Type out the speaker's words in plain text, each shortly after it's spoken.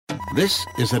This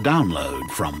is a download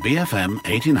from BFM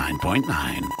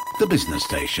 89.9, the business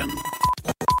station.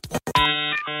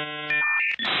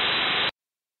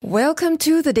 Welcome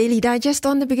to the Daily Digest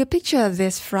on the Bigger Picture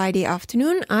this Friday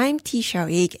afternoon. I'm T. Xiao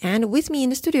Ik, and with me in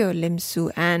the studio, Lim Su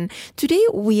An. Today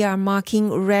we are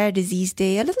marking Rare Disease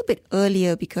Day a little bit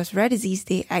earlier because Rare Disease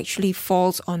Day actually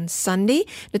falls on Sunday,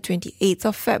 the 28th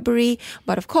of February.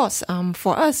 But of course,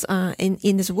 for us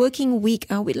in this working week,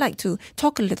 we'd like to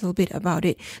talk a little bit about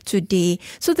it today.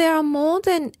 So there are more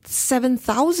than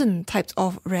 7,000 types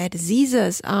of rare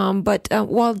diseases. But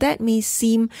while that may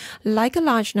seem like a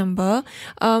large number,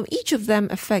 each of them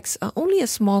affects only a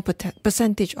small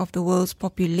percentage of the world's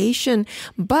population.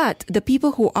 But the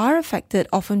people who are affected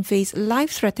often face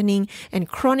life-threatening and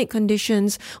chronic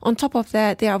conditions. On top of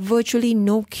that, there are virtually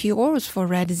no cures for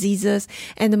rare diseases,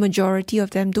 and the majority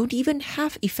of them don't even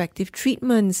have effective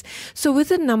treatments. So with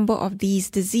the number of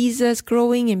these diseases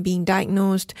growing and being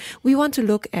diagnosed, we want to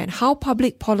look at how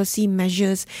public policy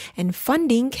measures and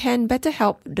funding can better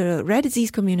help the rare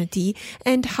disease community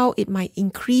and how it might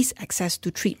increase access to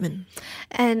treatment.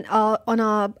 And on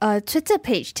our Twitter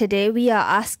page today, we are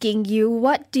asking you,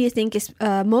 what do you think is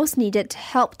most needed to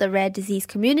help the rare disease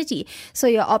community? So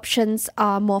your options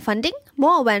are more funding,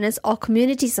 more awareness, or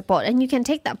community support. And you can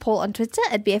take that poll on Twitter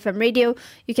at BFM Radio.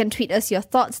 You can tweet us your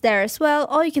thoughts there as well,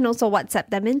 or you can also WhatsApp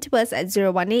them into us at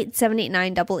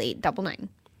 018-789-8899.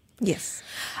 Yes.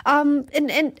 And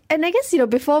I guess,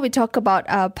 before we talk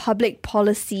about public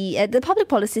policy, the public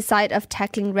policy side of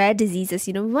tackling rare diseases,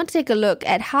 we want to take a look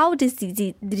at how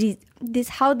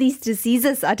how these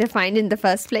diseases are defined in the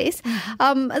first place.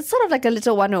 It's sort of like a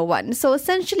little 101. So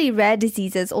essentially, rare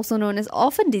diseases, also known as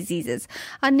orphan diseases,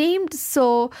 are named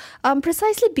so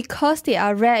precisely because they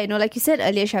are rare. Like you said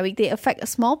earlier, Shawik, they affect a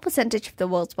small percentage of the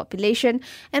world's population.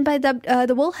 And by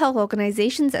the World Health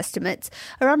Organization's estimates,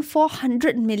 around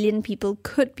 400 million people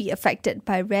could be affected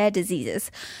by rare diseases.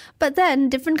 But then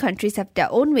different countries have their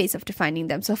own ways of defining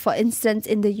them. So for instance,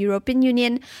 in the European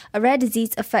Union, a rare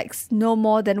disease affects no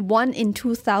more than 1 in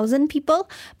 2,000 people.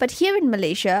 But here in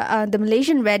Malaysia, the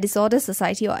Malaysian Rare Disorder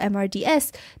Society, or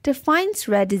MRDS, defines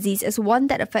rare disease as one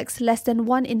that affects less than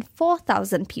 1 in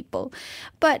 4,000 people.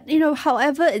 But,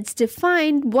 however it's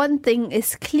defined, one thing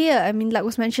is clear. I mean, like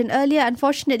was mentioned earlier,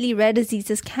 unfortunately, rare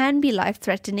diseases can be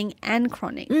life-threatening and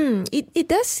chronic. It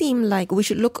does seem like we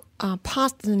should look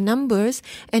past the numbers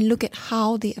and look at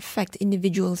how they affect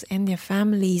individuals and their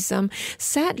families.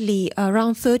 Sadly,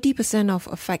 around 30% of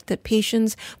affected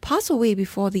patients pass away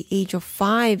before the age of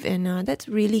 5, and that's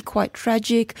really quite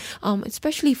tragic,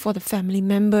 especially for the family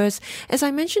members. As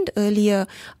I mentioned earlier,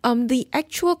 the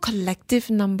actual collective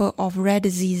number of rare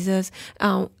diseases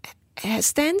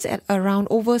stands at around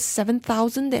over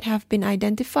 7,000 that have been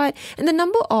identified, and the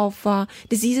number of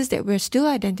diseases that we're still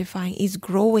identifying is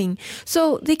growing.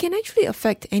 So they can actually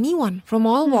affect anyone from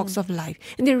all walks of life,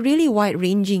 and they're really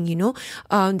wide-ranging.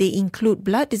 They include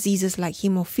blood diseases like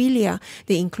hemophilia,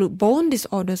 they include bone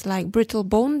disorders like brittle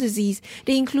bone disease,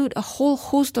 they include a whole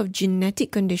host of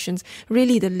genetic conditions.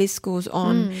 Really, the list goes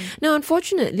on. Now,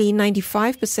 unfortunately,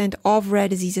 95% of rare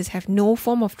diseases have no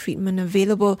form of treatment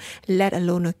available, let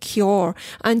alone a cure.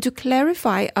 And to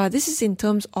clarify, this is in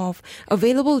terms of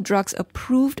available drugs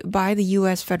approved by the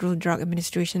US Federal Drug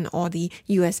Administration, or the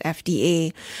US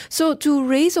FDA. So to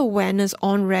raise awareness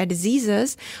on rare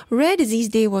diseases, Rare Disease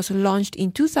Day was launched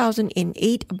in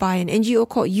 2008 by an NGO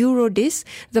called Eurodis,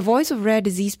 the voice of rare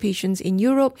disease patients in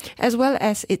Europe, as well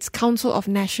as its Council of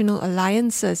National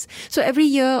Alliances. So every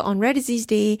year on Rare Disease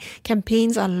Day,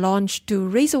 campaigns are launched to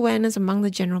raise awareness among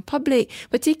the general public,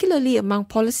 particularly among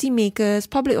policymakers,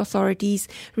 public authorities,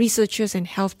 researchers, and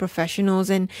health professionals.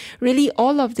 And really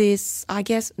all of this, I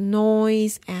guess,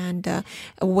 noise and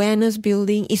awareness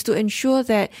building is to ensure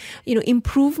that,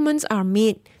 improvements are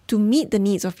made to meet the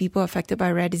needs of people affected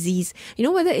by rare disease,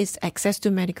 whether it's access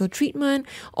to medical treatment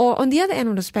or, on the other end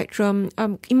of the spectrum,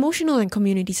 emotional and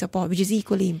community support, which is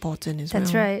equally important as well.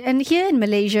 That's right. And here in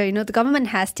Malaysia, the government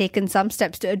has taken some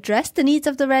steps to address the needs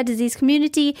of the rare disease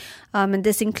community, and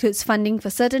this includes funding for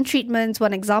certain treatments.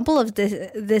 One example of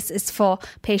this is for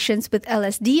patients with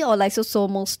LSD, or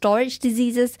lysosomal storage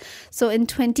diseases. So in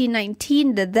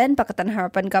 2019, the then Pakatan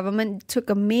Harapan government took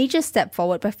a major step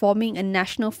forward by forming a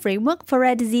national framework for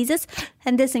rare disease diseases,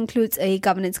 and this includes a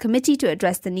governance committee to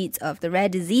address the needs of the rare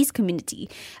disease community.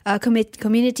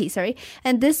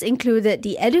 And this included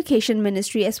the Education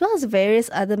Ministry as well as various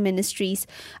other ministries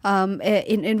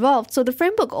involved. So the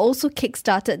framework also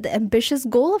kickstarted the ambitious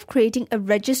goal of creating a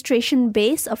registration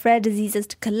base of rare diseases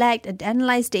to collect and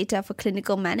analyze data for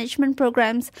clinical management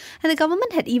programs. And the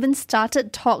government had even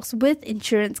started talks with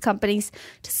insurance companies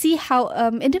to see how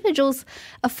individuals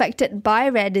affected by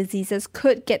rare diseases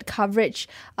could get coverage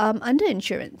under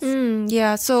insurance.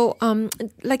 So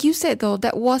like you said though,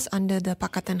 that was under the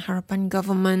Pakatan Harapan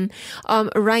government.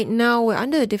 Right now we're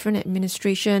under a different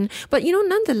administration, but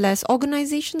nonetheless,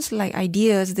 organizations like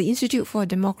IDEAS, the Institute for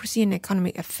Democracy and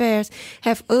Economic Affairs,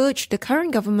 have urged the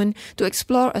current government to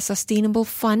explore a sustainable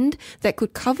fund that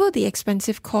could cover the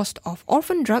expensive cost of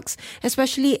orphan drugs,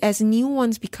 especially as new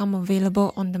ones become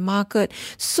available on the market.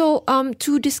 So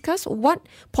to discuss what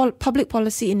public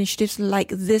policy initiatives like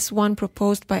this one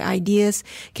proposed by IDEAS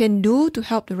can do to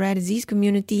help the rare disease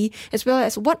community, as well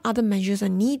as what other measures are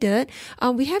needed,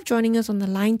 we have joining us on the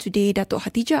line today Datuk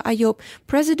Hatijah Ayub,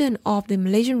 President of the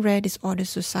Malaysian Rare Disorders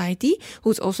Society,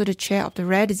 who's also the chair of the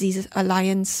Rare Diseases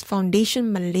Alliance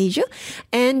Foundation Malaysia,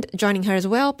 and joining her as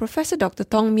well, Professor Dr.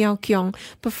 Tong Miao Kiong,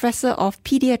 Professor of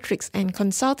Pediatrics and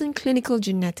Consultant Clinical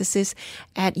Geneticist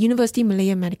at University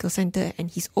Malaya Medical Centre,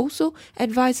 and he's also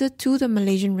advisor to the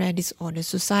Malaysian Rare Disorders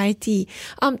Society.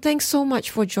 Thanks so much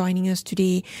for joining us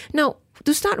today. Now,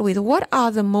 to start with, what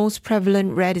are the most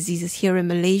prevalent rare diseases here in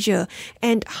Malaysia,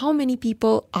 and how many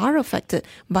people are affected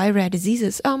by rare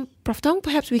diseases? Prof. Tong,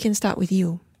 perhaps we can start with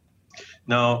you.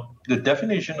 Now, the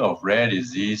definition of rare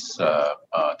disease, there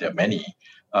are many.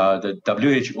 The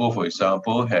WHO, for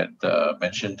example, had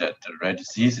mentioned that the rare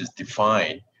disease is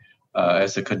defined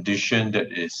as a condition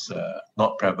that is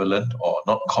not prevalent or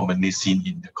not commonly seen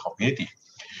in the community.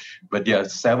 But there are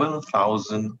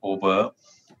 7,000 over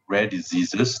rare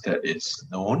diseases that is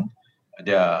known.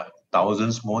 There are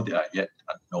thousands more that are yet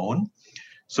unknown.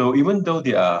 So even though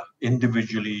they are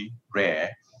individually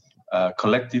rare,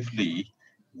 collectively,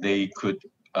 they could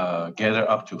gather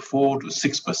up to 4 to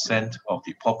 6% of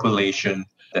the population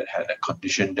that had a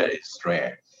condition that is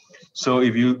rare. So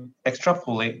if you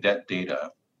extrapolate that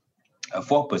data, a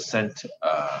 4%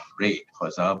 rate, for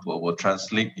example, will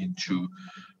translate into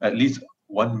at least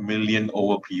 1 million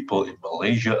over people in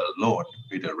Malaysia alone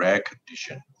with a rare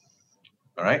condition.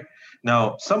 All right.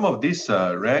 Now, some of these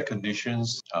rare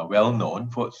conditions are well known.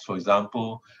 For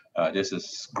example, there's a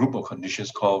group of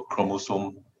conditions called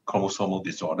chromosomal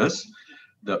disorders.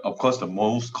 Of course, the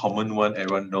most common one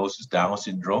everyone knows is Down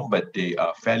syndrome, but they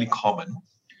are fairly common.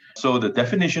 So the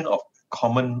definition of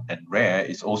common and rare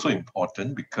is also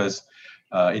important because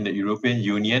in the European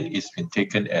Union, it's been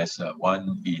taken as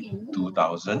 1 in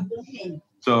 2,000.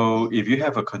 So if you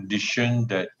have a condition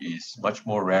that is much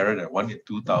more rarer than 1 in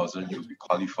 2,000, you'll be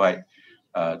qualified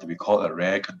to be called a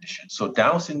rare condition. So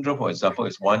Down syndrome, for example,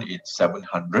 is 1 in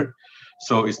 700.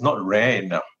 So it's not rare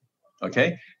enough,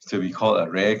 okay, to be called a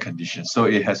rare condition. So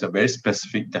it has a very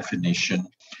specific definition.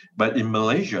 But in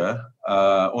Malaysia,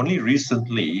 only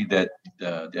recently that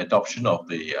the adoption of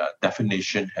the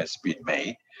definition has been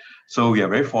made. So we are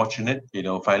very fortunate,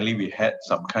 finally we had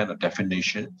some kind of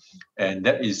definition, and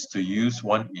that is to use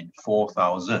 1 in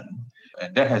 4,000.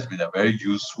 And that has been a very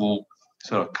useful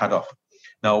sort of cutoff.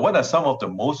 Now, what are some of the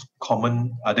most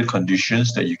common other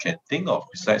conditions that you can think of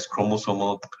besides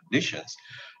chromosomal conditions?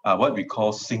 What we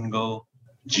call single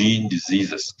gene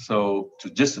diseases. So to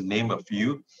just name a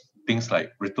few, things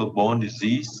like brittle bone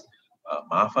disease,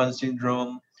 Marfan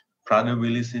syndrome,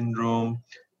 Prader-Willi syndrome,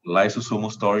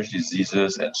 lysosomal storage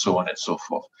diseases, and so on and so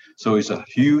forth. So it's a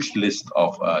huge list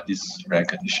of these rare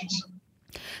conditions.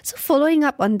 So following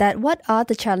up on that, what are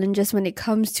the challenges when it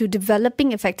comes to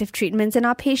developing effective treatments, and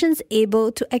are patients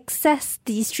able to access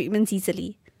these treatments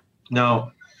easily?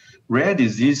 Now, rare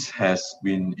disease has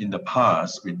been, in the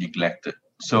past, been neglected.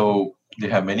 So they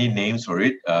have many names for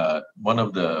it. One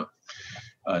of the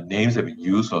names that we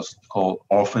used was called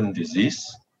orphan disease.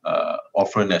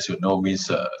 Orphan, as you know, means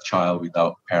a child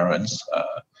without parents.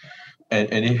 And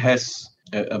it has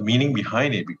a meaning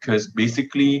behind it because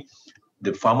basically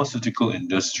the pharmaceutical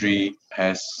industry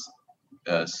has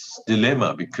a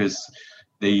dilemma because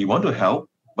they want to help,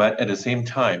 but at the same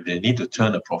time, they need to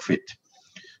turn a profit.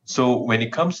 So when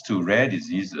it comes to rare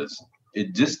diseases,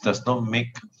 it just does not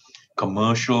make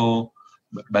commercial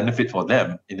benefit for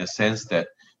them in the sense that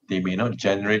they may not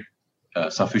generate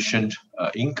sufficient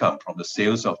income from the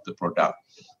sales of the product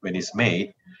when it's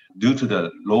made due to the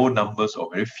low numbers or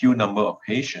very few number of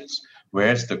patients,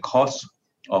 whereas the cost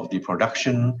of the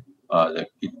production, the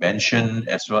invention,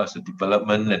 as well as the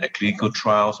development and the clinical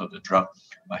trials of the drug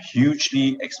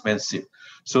hugely expensive.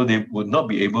 So they would not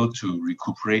be able to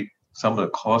recuperate some of the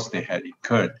costs they had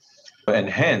incurred. And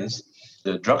hence,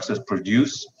 the drugs that's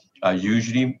produced are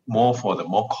usually more for the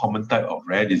more common type of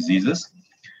rare diseases.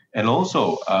 And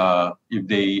also, if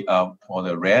they for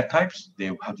the rare types,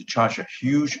 they have to charge a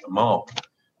huge amount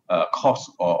of cost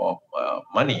or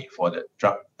money for the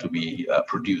drug to be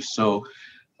produced. So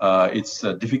it's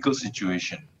a difficult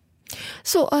situation.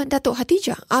 So, Dato'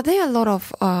 Khatijah, are there a lot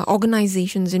of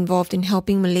organizations involved in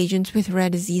helping Malaysians with rare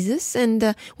diseases,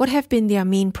 and what have been their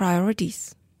main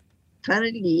priorities?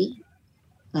 Currently,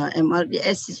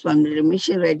 MRDS is one, the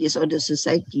Malaysian Rare Disorder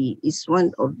Society is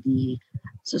one of the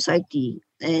society,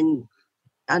 and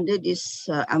under this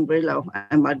umbrella of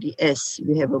MRDS,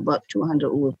 we have about 200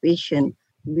 over patients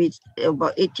with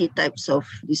about 80 types of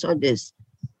disorders.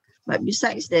 But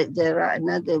besides that, there are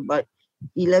another about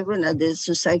 11 other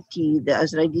society that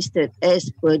are registered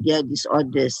as per their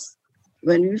disorders.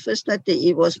 When we first started,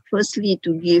 it was firstly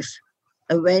to give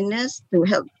awareness, to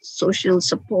help social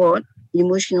support,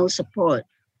 emotional support.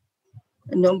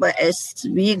 But as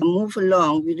we move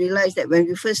along, we realized that when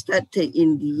we first started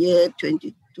in the year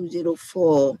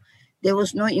 2004, there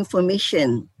was no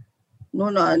information,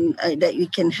 that we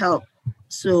can help.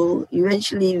 So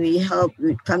eventually we helped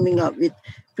with coming up with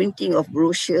printing of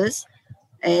brochures,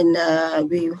 and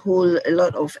we hold a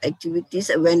lot of activities,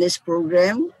 awareness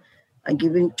program,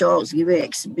 giving talks, giving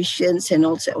exhibitions and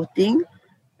all sort of thing.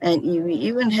 And we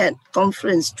even had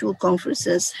two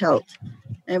conferences held.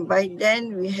 And by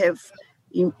then we have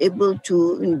been able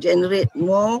to generate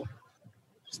more,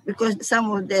 because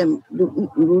some of them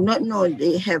do not know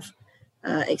they have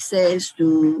access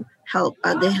to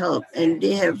other help, and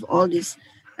they have all these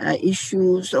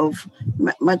issues of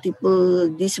multiple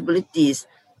disabilities.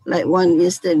 Like one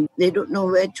instance, they don't know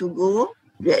where to go.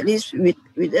 At least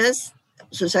with us,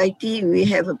 society, we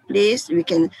have a place we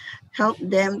can help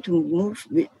them to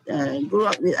grow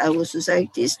up with our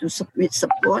societies, with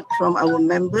support from our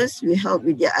members. We help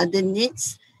with their other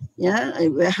needs,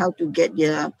 how to get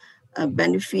their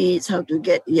benefits, how to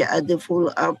get their other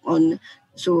follow-up on.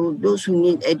 So those who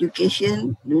need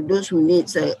education, those who need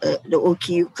the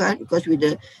OKU card, because with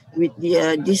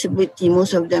their disability,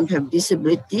 most of them have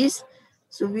disabilities.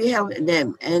 So we help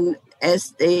them, and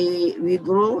as we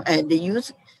grow, and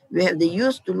we have the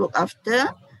youth to look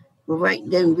after, provide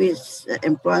them with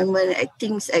employment,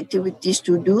 activities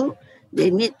to do.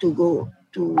 They need to go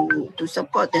to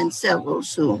support themselves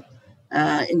also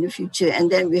in the future.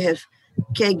 And then we have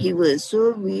caregivers.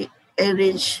 So we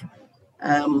arrange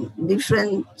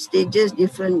different stages,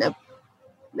 different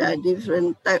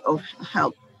type of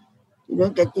help.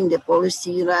 Getting the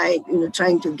policy right.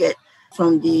 Trying to get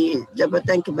from the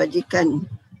Jabatan Kebajikan,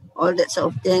 all that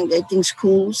sort of thing. Getting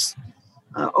schools,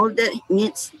 all that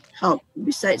needs help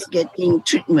besides getting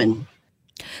treatment.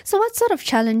 So what sort of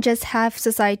challenges have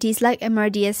societies like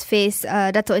MRDS faced,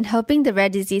 Dato', in helping the rare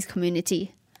disease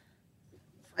community?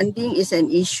 Funding is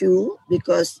an issue,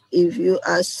 because if you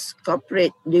ask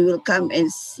corporate, they will come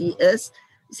and see us,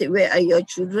 say, where are your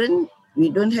children? We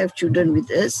don't have children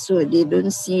with us, so they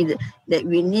don't see that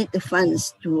we need the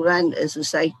funds to run a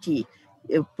society,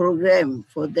 a program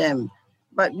for them.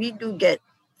 But we do get,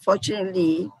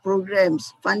 fortunately,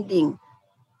 programs, funding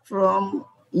from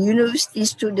university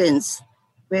students,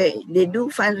 where they do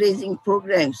fundraising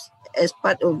programs as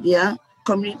part of their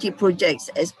community projects,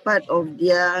 as part of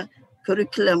their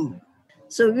curriculum.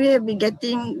 So we have been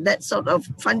getting that sort of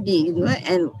funding,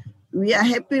 and we are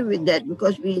happy with that,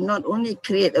 because we not only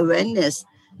create awareness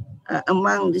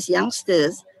among these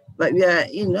youngsters, but we are,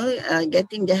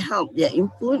 getting their help, their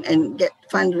input, and get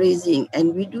fundraising.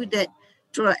 And we do that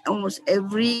throughout almost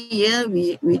every year.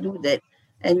 We do that,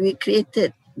 and we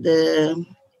created the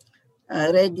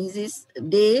Rare Disease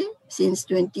Day since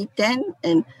 2010,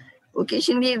 and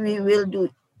occasionally we will do.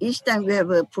 Each time we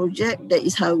have a project, that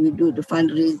is how we do the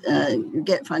you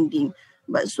get funding.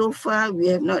 But so far, we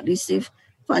have not received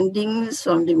funding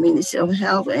from the Ministry of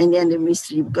Health and then the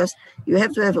Ministry, because you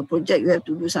have to have a project, you have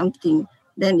to do something,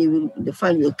 then the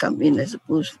fund will come in as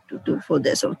opposed to for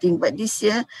that sort of thing. But this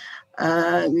year,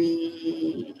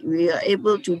 we are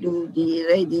able to do the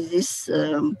Rare Disease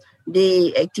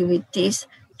Day activities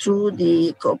through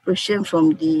the cooperation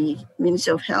from the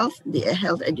Ministry of Health, the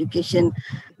Health Education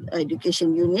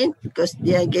Unit, because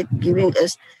they are giving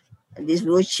us these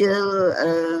virtual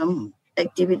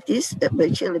activities,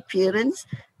 virtual appearance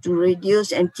to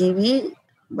radios and TV.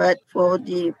 But for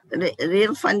the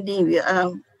real funding, we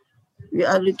are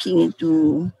looking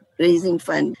into raising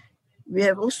funds. We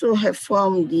have also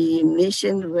formed the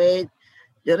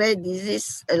Rare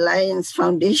Disease Alliance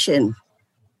Foundation,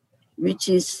 which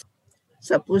is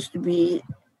supposed to be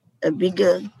a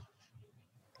bigger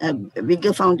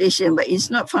foundation, but it's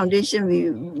not foundation.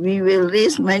 We will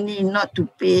raise money not to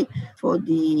pay for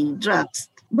the drugs,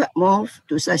 but more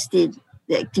to sustain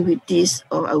the activities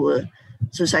of our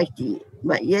society.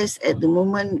 But yes, at the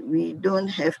moment, we don't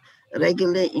have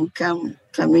regular income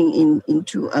coming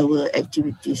into our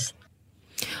activities.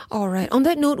 All right. On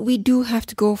that note, we do have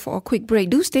to go for a quick break.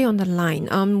 Do stay on the line.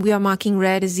 We are marking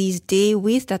Rare Disease Day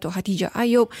with Dato' Hatijah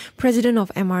Ayub, President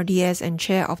of MRDS and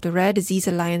Chair of the Rare Disease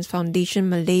Alliance Foundation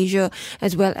Malaysia,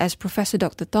 as well as Professor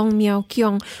Dr. Tong Miao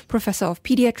Kiong, Professor of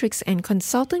Pediatrics and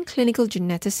Consultant Clinical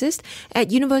Geneticist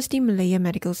at University Malaya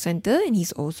Medical Centre, and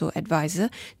he's also advisor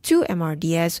to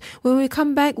MRDS. When we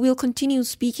come back, we'll continue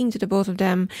speaking to the both of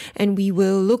them, and we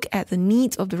will look at the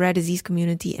needs of the rare disease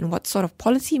community and what sort of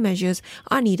policy measures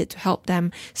are needed to help them.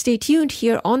 Stay tuned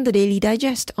here on the Daily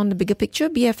Digest on the Bigger Picture,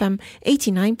 BFM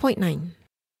 89.9.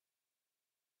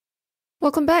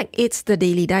 Welcome back. It's the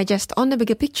Daily Digest on the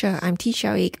Bigger Picture. I'm T.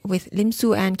 Xiao with Lim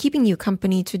Su Ann keeping you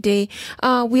company today.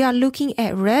 We are looking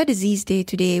at Rare Disease Day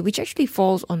today, which actually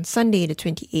falls on Sunday, the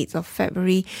 28th of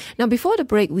February. Now, before the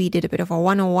break, we did a bit of a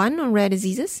 101 on rare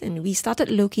diseases, and we started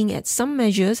looking at some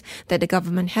measures that the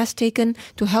government has taken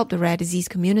to help the rare disease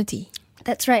community.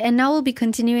 That's right. And now we'll be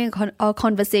continuing our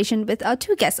conversation with our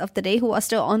two guests of the day who are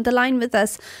still on the line with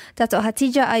us. Dato'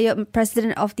 Hatijah Ayub,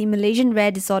 President of the Malaysian Rare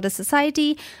Disorder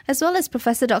Society, as well as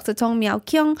Professor Dr. Tong Miao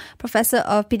Kiong, Professor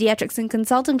of Pediatrics and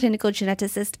Consultant Clinical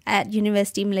Geneticist at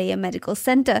University Malaya Medical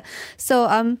Centre.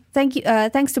 So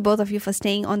thanks to both of you for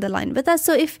staying on the line with us.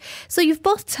 So you've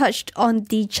both touched on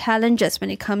the challenges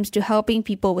when it comes to helping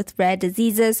people with rare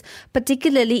diseases,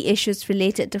 particularly issues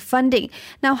related to funding.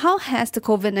 Now, how has the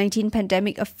COVID-19 pandemic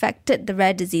affected the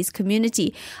rare disease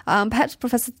community? Perhaps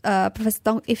Professor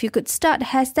Tong, if you could start,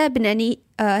 has there been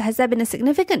a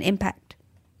significant impact?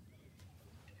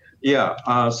 Yeah.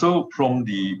 So from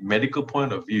the medical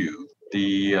point of view,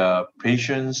 the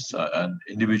patients and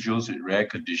individuals with rare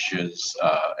conditions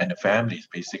and the families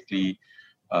basically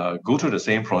go through the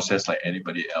same process like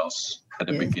anybody else at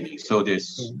the beginning. So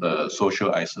there's the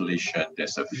social isolation,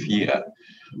 there's a fear.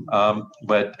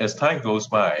 But as time goes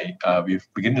by, we've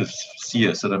begun to see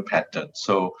a certain pattern.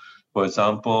 So, for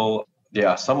example, there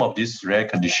are some of these rare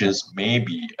conditions may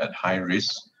be at high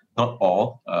risk, not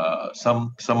all.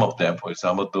 Some of them, for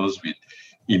example, those with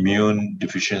immune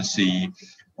deficiency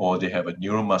or they have a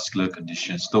neuromuscular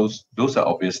conditions, those are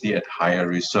obviously at higher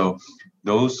risk. So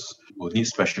those will need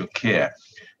special care.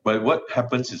 But what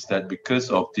happens is that because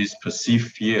of this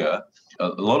perceived fear, a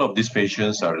lot of these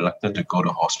patients are reluctant to go to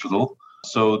hospital.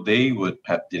 So they would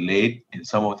have delayed in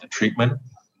some of the treatment.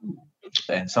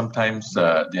 And sometimes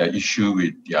there are issues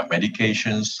with their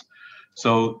medications.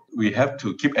 So we have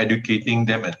to keep educating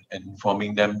them and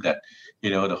informing them that,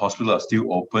 the hospital are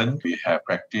still open. We have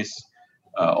practiced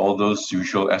all those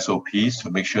usual SOPs to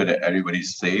make sure that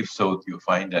everybody's safe. So you'll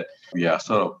find that we are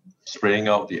sort of spreading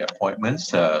out the appointments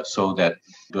so that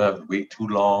you don't have to wait too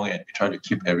long, and we try to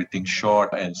keep everything short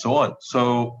and so on.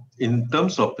 So in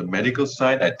terms of the medical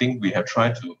side, I think we have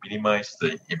tried to minimize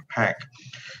the impact.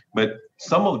 But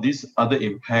some of these other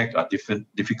impacts are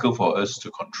difficult for us to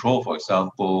control. For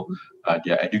example,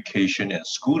 their education and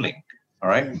schooling. All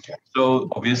right. Okay. So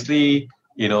obviously,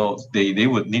 they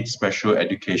would need special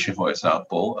education, for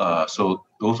example. So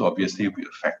those obviously will be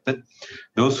affected.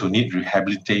 Those who need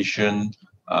rehabilitation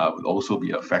will also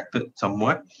be affected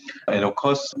somewhat. And of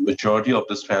course, majority of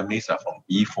these families are from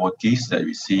E40s that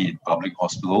we see in public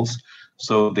hospitals.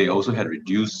 So they also had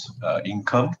reduced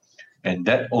income. And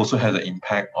that also has an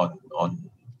impact on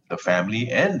the family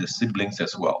and the siblings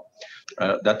as well.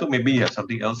 Dato', maybe you have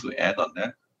something else to add on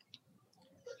that?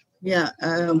 Yeah,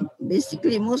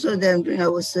 basically most of them during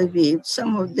our survey,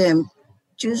 some of them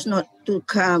choose not to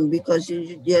come because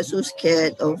they are so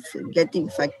scared of getting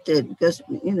infected because,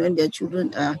 their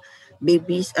children are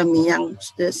babies,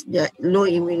 youngsters, they are low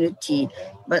immunity.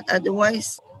 But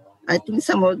otherwise, I think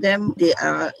some of them, they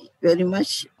are very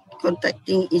much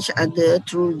contacting each other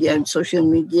through their social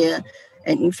media.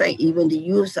 And in fact, even the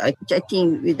youth are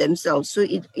chatting with themselves. So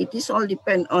it is all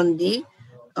depend on the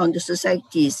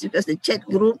societies, because the chat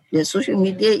group, the social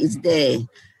media is there.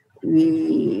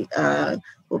 We are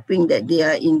hoping that they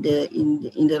are in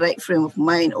the right frame of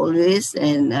mind always,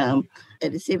 and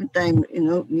at the same time,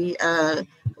 we are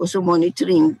also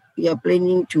monitoring. We are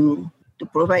planning to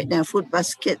provide them food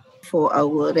basket for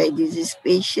our rare disease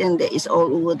patient that is all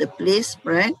over the place,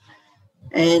 right?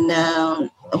 And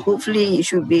hopefully, you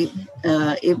should be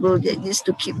able at least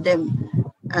to keep them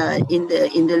in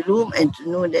the loop and to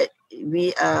know that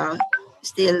we are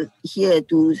still here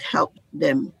to help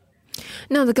them.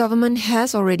 Now, the government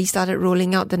has already started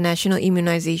rolling out the National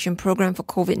Immunization Program for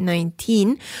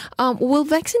COVID-19. Will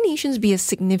vaccinations be a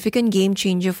significant game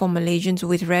changer for Malaysians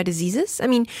with rare diseases? I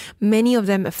mean, many of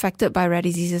them affected by rare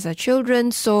diseases are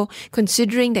children. So,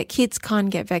 considering that kids can't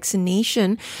get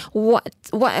vaccination,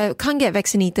 can't get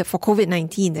vaccinated for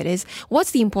COVID-19, that is,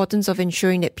 what's the importance of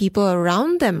ensuring that people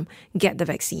around them get the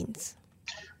vaccines?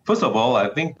 First of all, I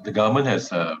think the government has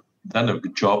done a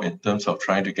good job in terms of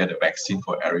trying to get a vaccine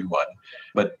for everyone.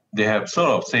 But they have sort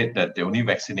of said that they only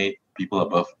vaccinate people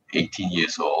above 18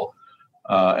 years old.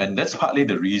 And that's partly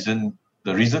the reason.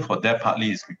 The reason for that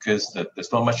partly is because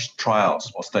there's not much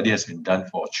trials or study has been done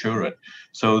for children.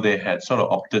 So they had sort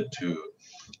of opted to,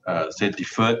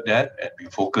 deferred that and be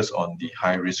focused on the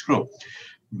high-risk group.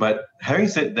 But having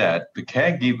said that, the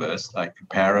caregivers, like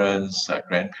parents,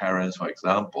 grandparents, for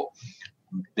example,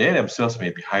 they themselves may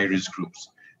be high-risk groups,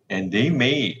 and they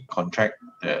may contract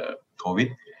the COVID,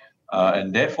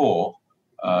 and therefore,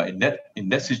 in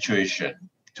that situation,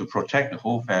 to protect the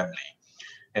whole family,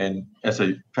 and as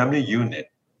a family unit,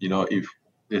 if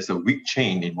there's a weak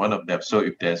chain in one of them, so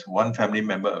if there's one family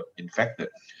member infected,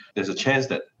 there's a chance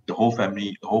that the whole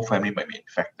family might be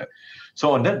infected.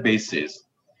 So on that basis,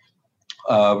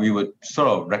 we would sort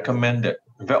of recommend that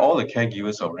in fact all the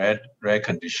caregivers of rare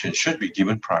conditions should be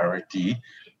given priority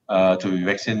to be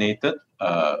vaccinated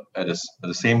at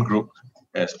the same group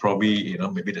as probably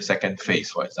maybe the second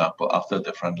phase, for example, after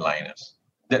the frontliners.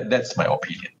 That's my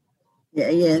opinion. Yeah,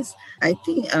 yes, I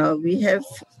think we have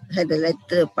had a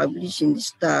letter published in the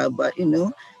Star about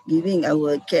giving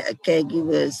our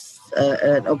caregivers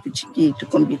an opportunity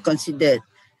to be considered.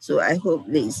 So I hope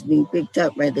that it's being picked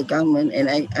up by the government, and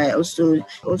I also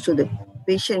the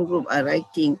patient group are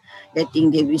writing. I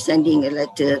think they'll be sending a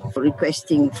letter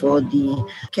requesting for the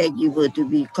caregiver to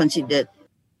be considered.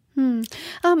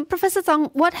 Professor Tong,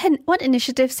 what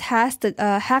initiatives has the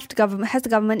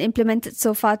government implemented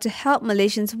so far to help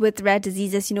Malaysians with rare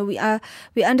diseases?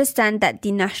 We understand that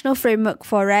the National Framework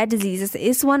for Rare Diseases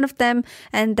is one of them,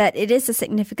 and that it is a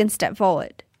significant step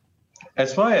forward.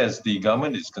 As far as the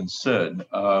government is concerned,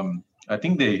 I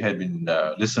think they had been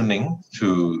listening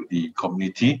to the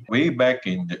community way back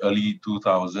in the early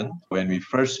 2000s when we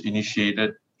first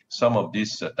initiated some of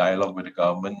this dialogue with the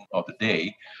government of the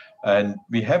day. And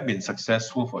we have been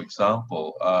successful, for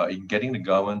example, in getting the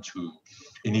government to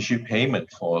initiate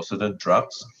payment for certain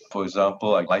drugs. For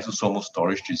example, like lysosomal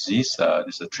storage disease,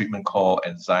 there's a treatment called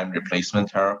enzyme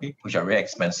replacement therapy, which are very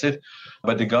expensive.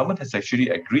 But the government has actually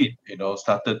agreed,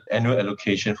 started annual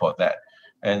allocation for that.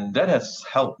 And that has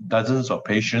helped dozens of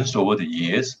patients over the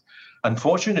years.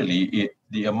 Unfortunately,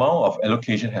 the amount of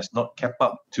allocation has not kept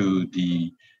up to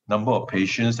the number of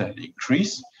patients that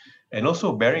increased. And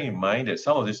also bearing in mind that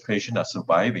some of these patients are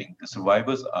surviving. The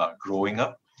survivors are growing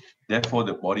up. Therefore,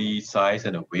 the body size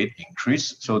and the weight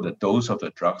increase. So the dose of the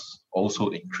drugs also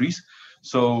increase.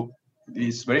 So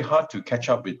it's very hard to catch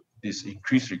up with these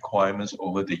increased requirements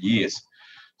over the years.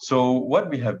 So what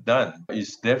we have done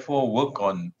is therefore work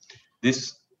on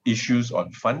these issues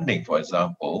on funding, for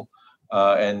example.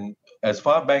 And as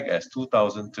far back as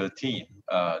 2013,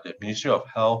 the Ministry of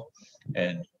Health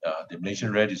and the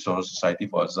Malaysian Rare Disorder Society,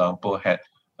 for example, had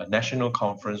a national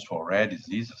conference for rare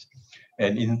diseases.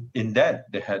 And in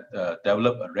that, they had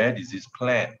developed a rare disease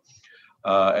plan.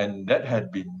 And that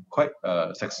had been quite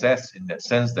a success in that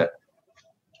sense that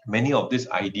many of these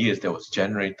ideas that was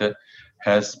generated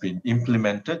has been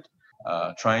implemented,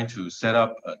 trying to set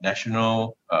up a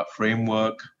national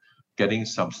framework, getting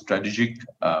some strategic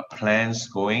plans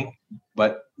going.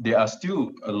 But there are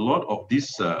still a lot of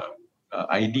these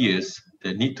ideas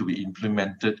that need to be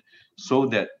implemented so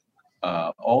that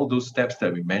all those steps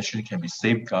that we mentioned can be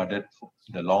safeguarded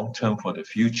in the long term for the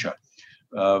future.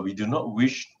 We do not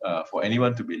wish for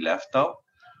anyone to be left out.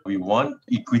 We want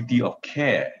equity of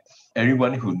care.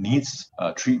 Everyone who needs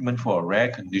treatment for a rare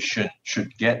condition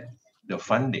should get the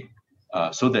funding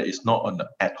so that it's not on an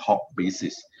ad hoc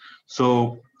basis.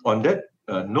 So on that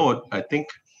note, I think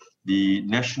the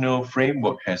national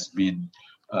framework has been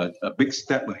a big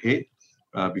step ahead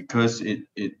because it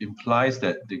implies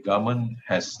that the government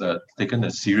has taken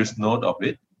a serious note of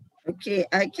it. Okay,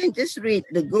 I can just read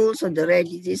the goals of the rare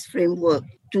disease framework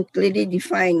to clearly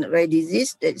define rare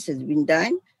disease that has been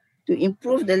done. To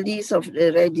improve the list of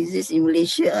the rare disease in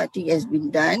Malaysia, I think has been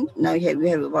done. Now we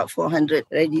have about 400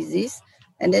 rare disease.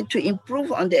 And then to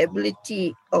improve on the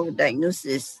ability of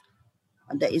diagnosis,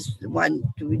 that is one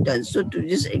to be done. So to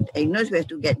just diagnose, we have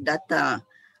to get data.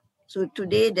 So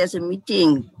today there's a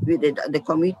meeting with the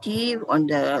committee on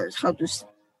how to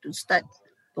start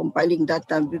compiling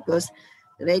data because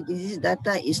rare disease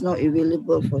data is not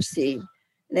available for sale.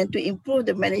 And then to improve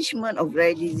the management of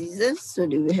rare diseases, so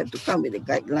that we have to come with a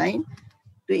guideline,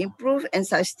 to improve and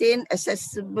sustain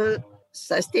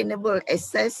sustainable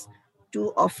access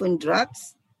to orphan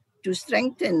drugs, to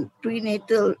strengthen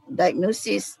prenatal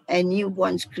diagnosis and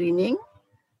newborn screening,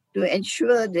 to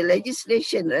ensure the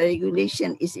legislation and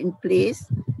regulation is in place,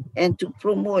 and to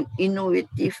promote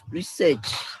innovative research.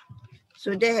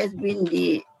 So that has been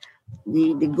the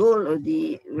goal of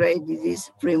the rare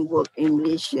disease framework in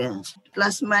Malaysia.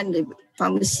 Last month, the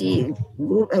pharmacy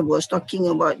group was talking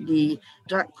about the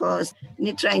drug cost,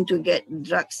 trying to get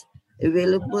drugs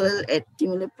available at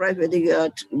similar price, whether you are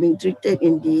being treated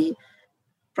in the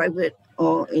private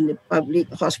or in the public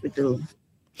hospital.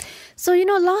 So,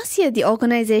 last year, the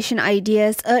organisation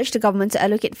IDEAS urged the government to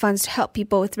allocate funds to help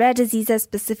people with rare diseases,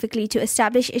 specifically to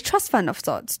establish a trust fund of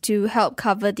sorts to help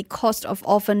cover the cost of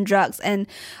orphan drugs and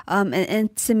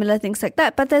similar things like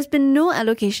that. But there's been no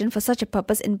allocation for such a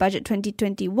purpose in Budget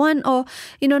 2021, or,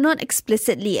 not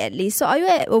explicitly at least. So are you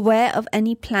aware of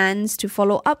any plans to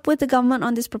follow up with the government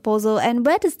on this proposal? And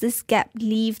where does this gap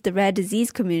leave the rare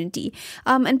disease community?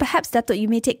 And perhaps, Dato',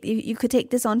 you could take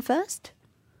this on first?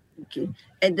 Okay.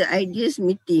 At the IDEAS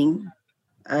meeting,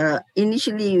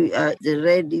 initially the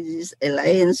Rare Disease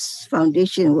Alliance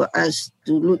Foundation were asked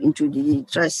to look into the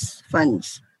trust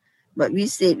funds. But we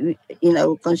said in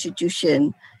our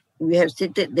constitution, we have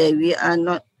stated that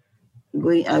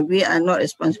we are not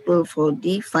responsible for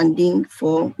the funding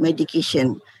for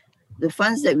medication. The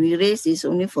funds that we raise is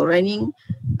only for running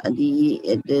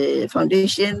the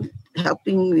foundation,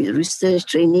 helping with research,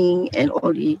 training, and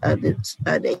all the other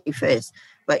affairs.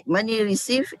 But money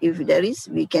received, if there is,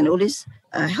 we can always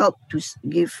help to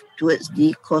give towards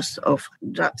the cost of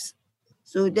drugs.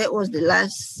 So that was the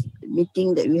last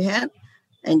meeting that we had,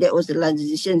 and that was the last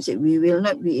decision that we will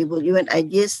not be able. Even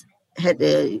IDEAS had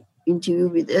an interview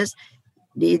with us.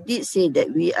 They did say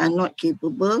that we are not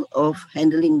capable of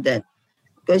handling that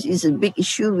because it's a big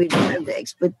issue. We don't have the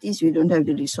expertise, we don't have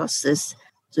the resources.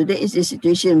 So that is the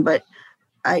situation. But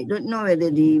I don't know whether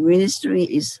the ministry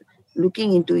is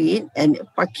looking into it and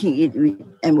parking it with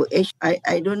MOH.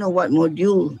 I don't know what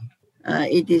module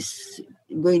it is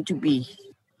going to be.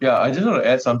 Yeah, I just want to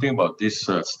add something about this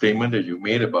statement that you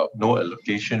made about no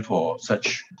allocation for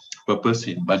such purpose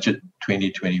in Budget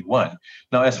 2021.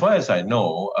 Now, as far as I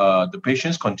know, the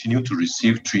patients continue to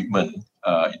receive treatment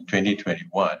in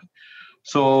 2021.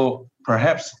 So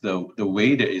perhaps the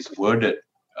way that it's worded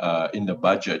in the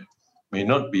budget may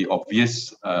not be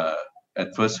obvious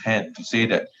at first hand to say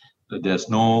that there's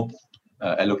no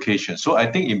allocation. So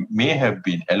I think it may have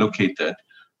been allocated,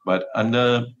 but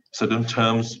under certain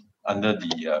terms under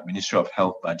the Ministry of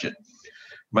Health budget.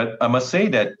 But I must say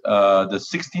that the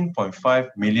 16.5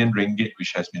 million ringgit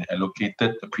which has been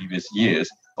allocated the previous years,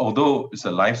 although it's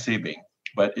a life-saving,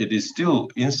 but it is still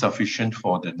insufficient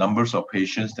for the numbers of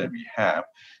patients that we have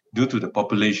due to the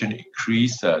population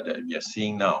increase that we are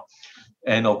seeing now.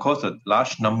 And of course, a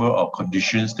large number of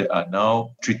conditions that are now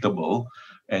treatable.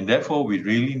 And therefore, we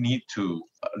really need to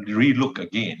relook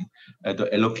again at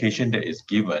the allocation that is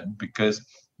given, because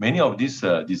many of these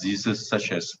diseases,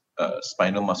 such as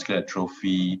spinal muscular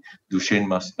atrophy, Duchenne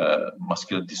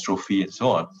muscular dystrophy, and so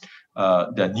on,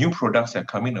 there are new products that are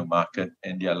coming to market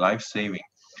and they are life-saving.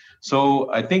 So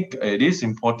I think it is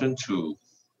important to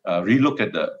relook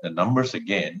at the numbers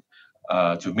again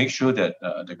to make sure that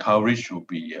the coverage will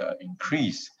be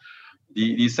increased.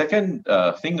 The second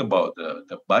thing about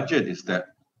the budget is that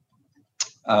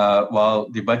while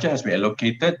the budget has been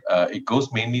allocated, it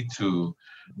goes mainly to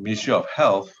Ministry of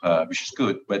Health, which is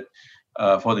good. But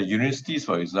for the universities,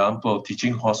 for example,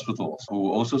 teaching hospitals,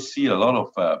 who also see a lot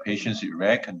of patients with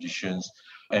rare conditions,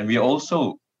 and we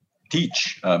also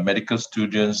teach medical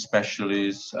students,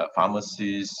 specialists,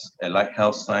 pharmacists, allied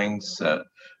health science,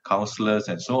 counselors,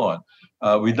 and so on.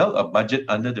 Without a budget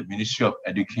under the Ministry of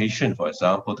Education, for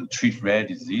example, to treat rare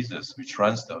diseases, which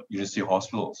runs the university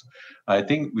hospitals, I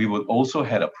think we would also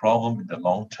have a problem in the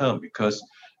long term, because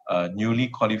newly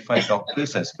qualified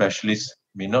doctors and specialists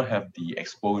may not have the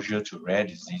exposure to rare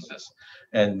diseases.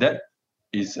 And that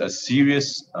is a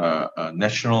serious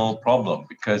national problem,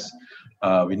 because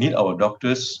we need our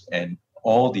doctors and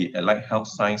all the allied health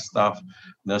science staff,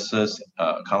 nurses,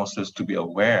 counselors to be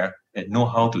aware and know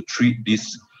how to treat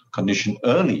this condition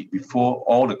early before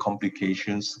all the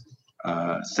complications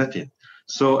set in.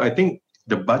 So I think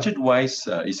the budget-wise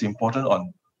is important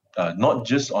on not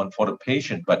just on for the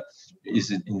patient, but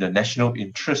is in the national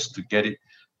interest to get it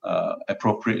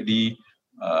appropriately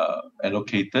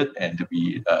allocated and to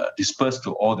be dispersed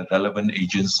to all the relevant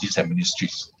agencies and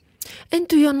ministries. And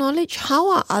to your knowledge,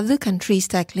 how are other countries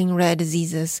tackling rare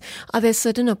diseases? Are there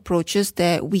certain approaches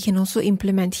that we can also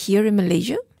implement here in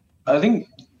Malaysia? I think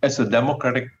as a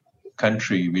democratic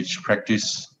country which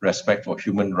practice respect for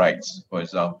human rights, for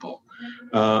example,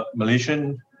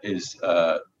 Malaysian is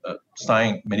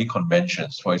signed many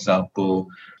conventions. For example,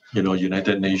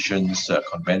 United Nations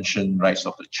Convention, Rights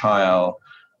of the Child,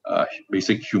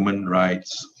 Basic Human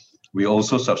Rights. We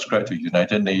also subscribe to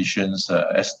United Nations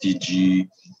SDG,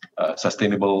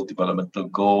 Sustainable Developmental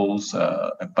Goals,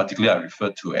 and particularly I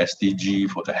refer to SDG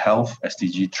for the health,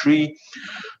 SDG 3,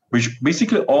 which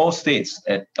basically all states,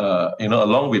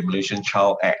 along with Malaysian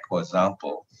Child Act, for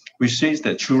example, which says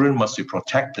that children must be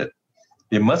protected.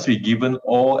 They must be given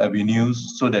all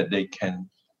avenues so that they can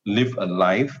live a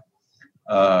life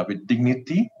with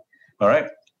dignity, all right?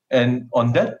 And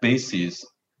on that basis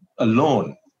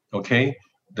alone, okay,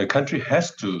 the country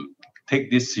has to take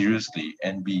this seriously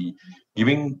and be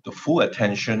giving the full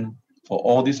attention for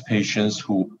all these patients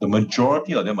who, the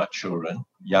majority of them are children,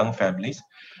 young families,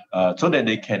 so that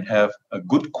they can have a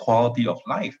good quality of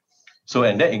life. So,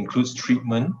 and that includes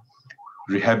treatment,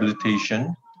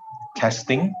 rehabilitation,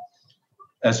 testing,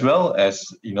 as well as,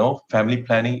 family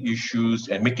planning issues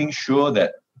and making sure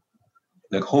that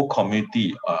the whole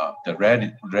community, the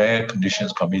rare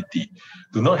conditions community,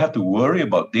 do not have to worry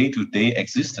about day-to-day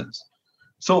existence.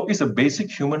 So it's a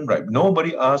basic human right.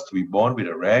 Nobody asked to be born with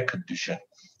a rare condition,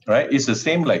 right? It's the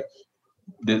same like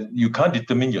you can't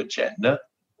determine your gender,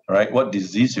 right? What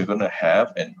disease you're going to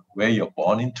have and where you're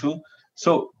born into.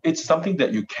 So it's something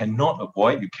that you cannot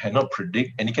avoid, you cannot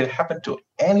predict, and it can happen to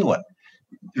anyone,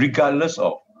 regardless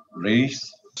of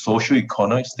race,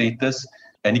 socio-economic status,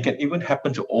 and it can even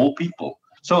happen to old people.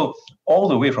 So all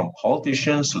the way from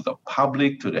politicians to the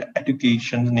public to the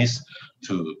educationists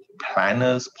to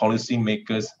planners,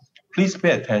 policymakers, please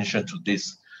pay attention to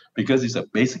this because it's a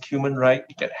basic human right.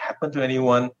 It can happen to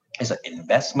anyone. It's an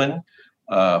investment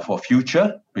for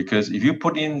future because if you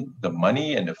put in the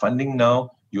money and the funding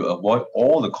now, you avoid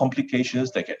all the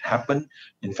complications that can happen.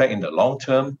 In fact, in the long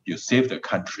term, you save the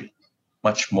country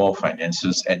much more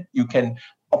finances and you can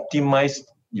optimize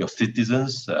your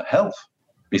citizens' health,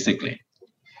 basically.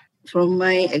 From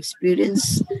my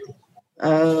experience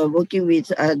working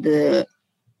with other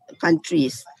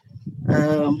countries,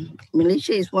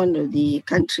 Malaysia is one of the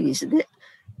countries that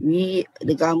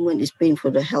the government is paying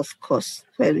for the health costs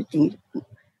for everything.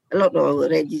 A lot of our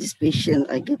rare disease patients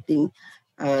are getting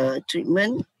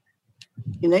treatment.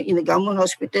 In the government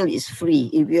hospital, it's free.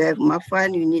 If you have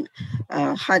Mafan, you need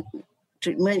heart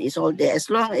treatment, it's all there. As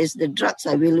long as the drugs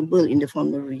are available in the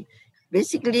formulary.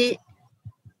 Basically,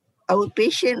 our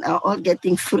patients are all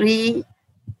getting free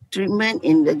treatment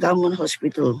in the government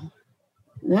hospital.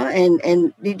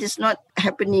 And it is not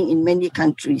happening in many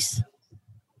countries.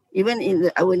 Even in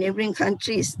our neighboring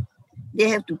countries, they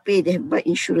have to pay, they have to buy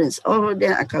insurance. All of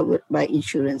them are covered by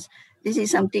insurance. This is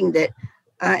something that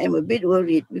I am a bit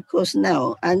worried because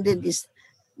now, under this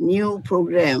new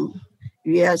program,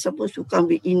 we are supposed to come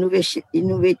with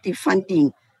innovative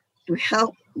funding to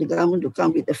help the government to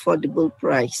come with affordable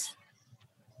price.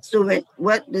 So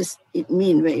what does it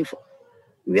mean? If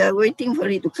we are waiting for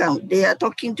it to come, they are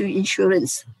talking to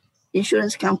insurance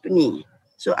company.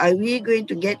 So are we going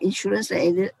to get insurance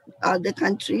like other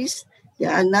countries? They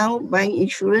are now buying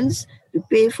insurance to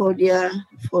pay for their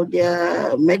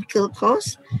medical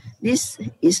costs. This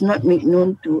is not made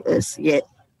known to us yet.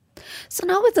 So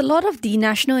now with a lot of the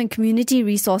national and community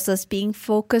resources being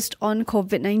focused on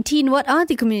COVID-19, what are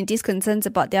the community's concerns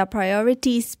about their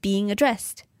priorities being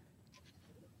addressed?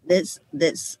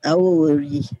 That's our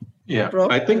worry. Yeah,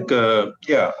 I think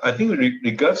with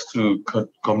regards to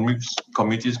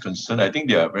communities' concern, I think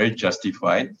they are very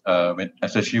justified,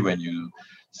 especially when you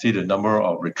see the number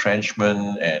of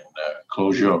retrenchment and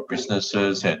closure of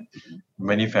businesses and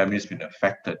many families been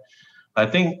affected. I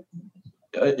think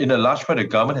in a large part, the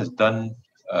government has done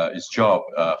its job,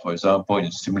 for example,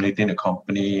 in stimulating the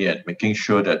company and making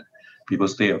sure that people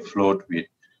stay afloat with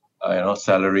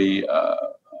salary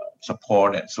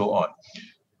support and so on.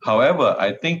 However,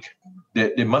 I think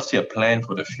there must be a plan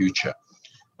for the future.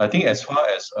 I think as far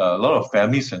as a lot of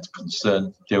families are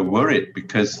concerned, they're worried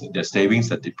because their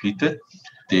savings are depleted.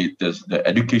 The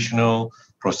educational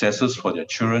processes for their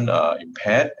children are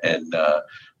impaired, and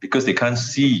because they can't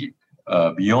see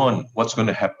beyond what's going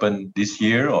to happen this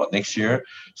year or next year.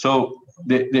 So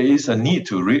there is a need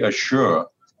to reassure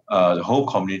the whole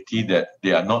community that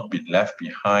they are not being left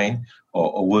behind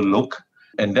or overlooked.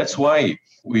 And that's why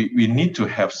we need to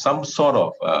have some sort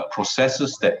of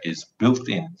processes that is built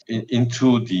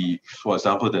into for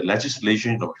example, the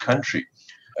legislation of the country.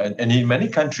 And in many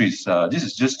countries, this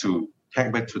is just to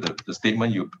tag back to the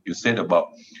statement you said about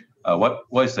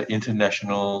what is the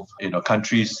international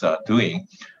countries doing.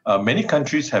 Many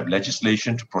countries have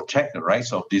legislation to protect the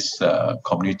rights of this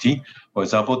community. For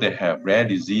example, they have Rare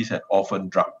Disease and Orphan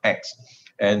Drug Acts.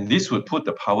 And this would put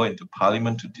the power into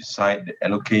Parliament to decide the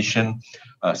allocation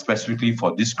specifically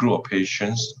for this group of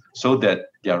patients so that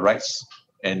their rights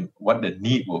and what they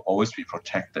need will always be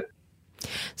protected.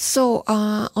 So,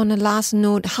 on a last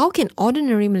note, how can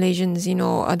ordinary Malaysians,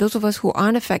 those of us who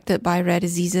aren't affected by rare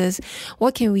diseases,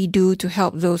 what can we do to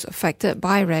help those affected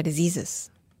by rare diseases?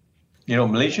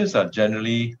 Malaysians are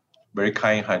generally very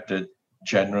kind-hearted,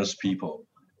 generous people.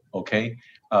 Okay,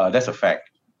 that's a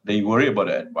fact. They worry about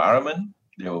the environment.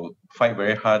 They'll fight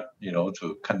very hard,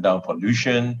 to cut down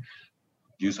pollution,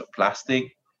 use of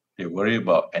plastic. They worry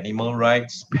about animal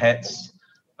rights, pets.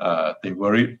 They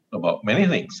worry about many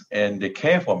things, and they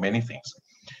care for many things.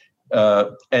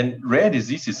 And rare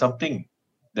disease is something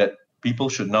that people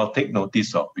should now take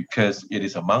notice of because it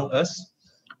is among us.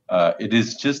 It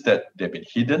is just that they've been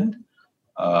hidden.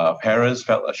 Parents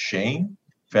felt ashamed.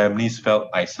 Families felt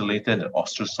isolated and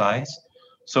ostracized.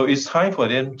 So it's time for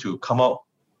them to come out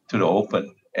to the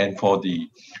open and for the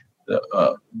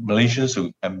Malaysians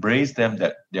to embrace them,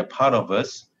 that they're part of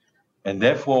us. And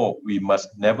therefore, we must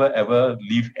never, ever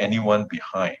leave anyone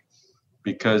behind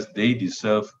because they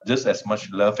deserve just as much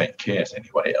love and care as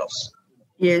anybody else.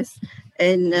 Yes,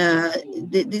 and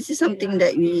this is something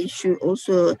that we should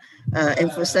also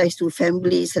emphasize to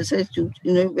families, especially to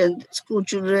when school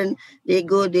children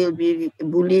they'll be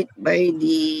bullied by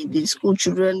the school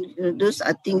children. Those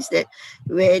are things that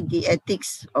where the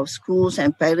ethics of schools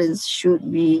and parents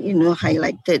should be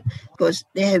highlighted, because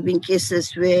there have been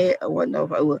cases where one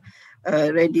of our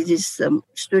rare disease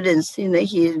students,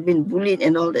 he has been bullied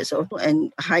and all that sort of,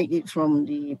 and hide it from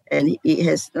and it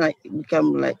has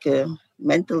become like a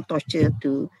mental torture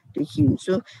to him.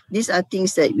 So these are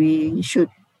things that we should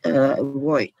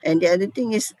avoid. And the other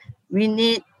thing is we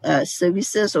need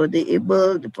services or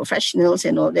the professionals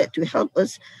and all that to help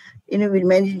us, with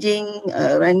managing,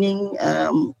 running,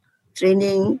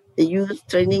 training the youth,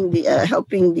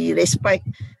 helping the respite.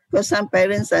 Because some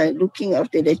parents are looking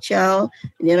after their child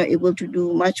and they're not able to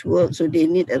do much work, so they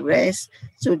need a rest.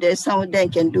 So there's some of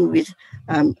that can do with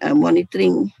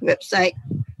monitoring website,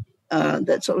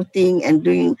 that sort of thing, and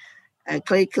doing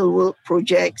clerical work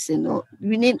projects.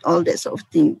 We need all that sort of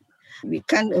thing. We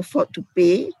can't afford to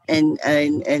pay, and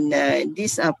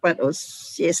these are part of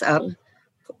CSR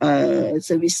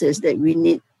services that we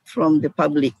need from the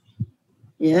public.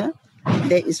 Yeah,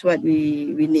 that is what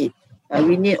we need.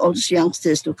 We need all those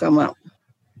youngsters to come out.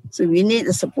 So we need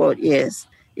the support, yes.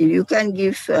 If you can't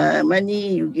give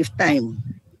money, you give time.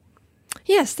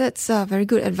 Yes, that's very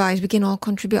good advice. We can all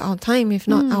contribute our time, if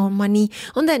not our money.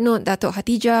 On that note, Dato'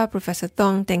 Hatijah, Professor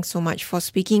Tong, thanks so much for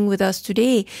speaking with us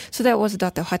today. So that was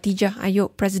Dr. Hatijah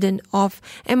Ayub, President of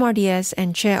MRDS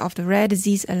and Chair of the Rare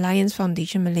Disease Alliance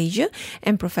Foundation Malaysia,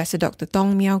 and Professor Dr.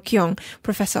 Tong Miao Kiong,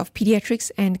 Professor of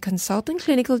Pediatrics and Consultant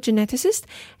Clinical Geneticist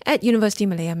at University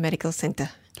Malaya Medical Centre.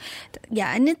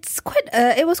 Yeah, and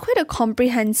it was quite a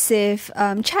comprehensive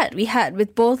chat we had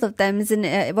with both of them, wasn't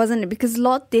it? Because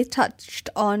they touched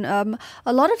on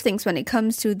a lot of things when it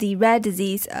comes to the rare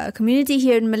disease community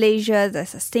here in Malaysia, the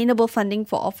sustainable funding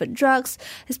for orphan drugs,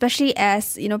 especially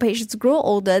as patients grow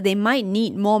older, they might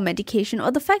need more medication,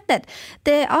 or the fact that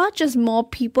there are just more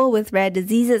people with rare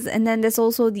diseases, and then there's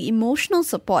also the emotional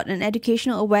support and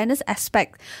educational awareness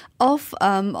aspect of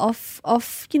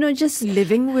just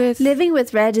living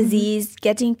with rare disease,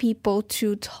 getting people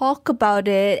to talk about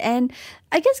it, and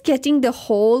I guess getting the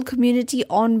whole community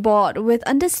on board with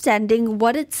understanding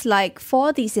what it's like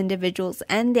for these individuals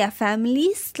and their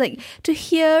families, to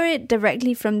hear it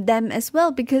directly from them as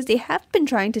well, because they have been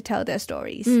trying to tell their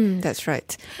stories. That's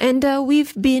right. And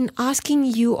we've been asking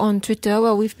you on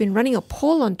Twitter, we've been running a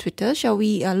poll on Twitter. Shall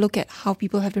we look at how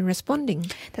people have been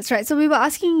responding? That's right. So we were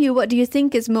asking you, what do you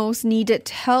think is most needed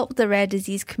to help the rare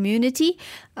disease community?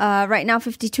 Right now,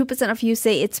 52% of you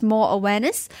say it's more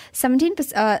awareness.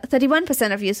 31%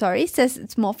 of you, says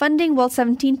it's more funding, while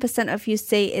 17% of you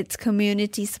say it's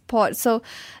community support. So,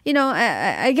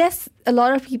 I guess a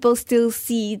lot of people still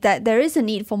see that there is a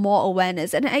need for more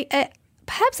awareness. And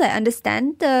perhaps I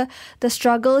understand the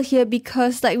struggle here,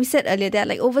 because like we said earlier, there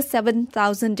are over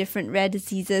 7,000 different rare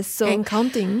diseases. And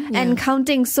counting. Yeah. And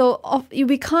counting. So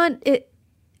we can't...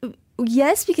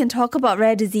 Yes, we can talk about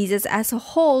rare diseases as a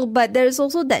whole, but there's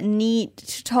also that need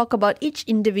to talk about each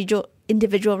individual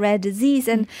rare disease.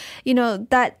 And,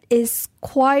 that is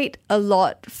quite a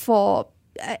lot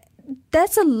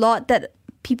that's a lot that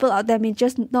people out there may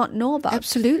just not know about.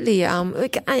 Absolutely.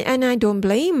 I don't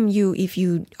blame you if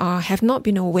you have not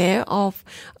been aware of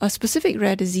specific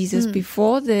rare diseases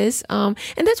before this. And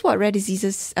that's what Rare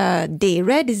Disease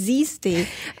Day,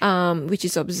 which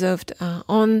is observed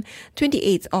on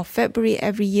 28th of February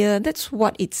every year. That's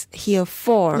what it's here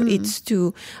for. It's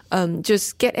to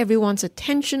just get everyone's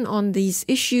attention on these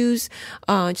issues,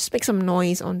 just make some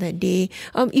noise on that day.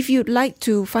 If you'd like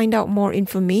to find out more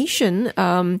information,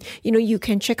 you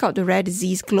can check out the Rare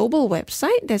Disease Global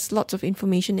website. There's lots of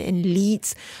information and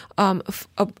leads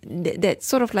that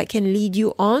sort of like can lead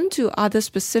you on to other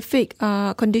specific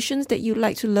conditions that you'd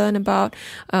like to learn about.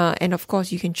 And of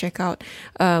course, you can check out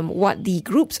what the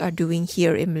groups are doing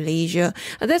here in Malaysia.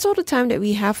 That's all the time that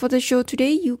we have for the show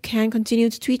today. You can continue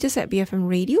to tweet us at BFM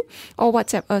Radio or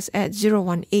WhatsApp us at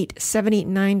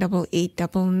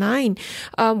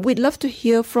 018-789-8899. We'd love to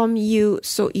hear from you.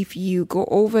 So if you go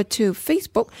over to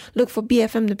Facebook, look for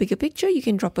BFM The Bigger Picture, you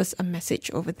can drop us a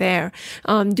message over there.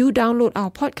 Do download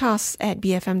our podcasts at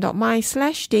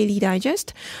bfm.my/Daily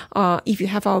Digest. If you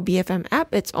have our BFM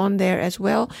app, it's on there as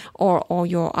well, or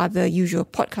your other usual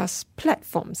podcast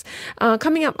platforms.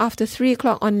 Coming up after 3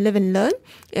 o'clock on Live and Learn,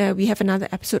 we have another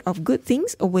episode of Good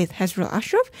Things with Hazrul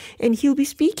Ashraf, and he'll be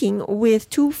speaking with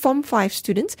 2 Form 5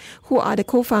 students who are the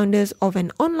co-founders of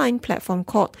an online platform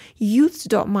called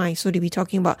Youths.my. So they'll be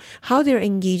talking about how they're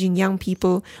engaging young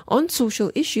people on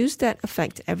social issues that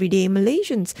affect everyday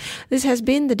Malaysians. This has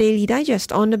been the Daily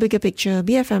Digest on The Bigger Picture,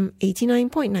 BFM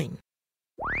 89.9.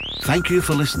 Thank you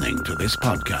for listening to this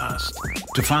podcast.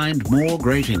 To find more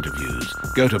great interviews,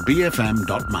 go to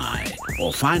bfm.my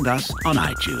or find us on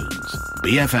iTunes.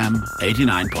 BFM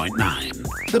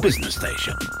 89.9, the business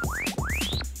station.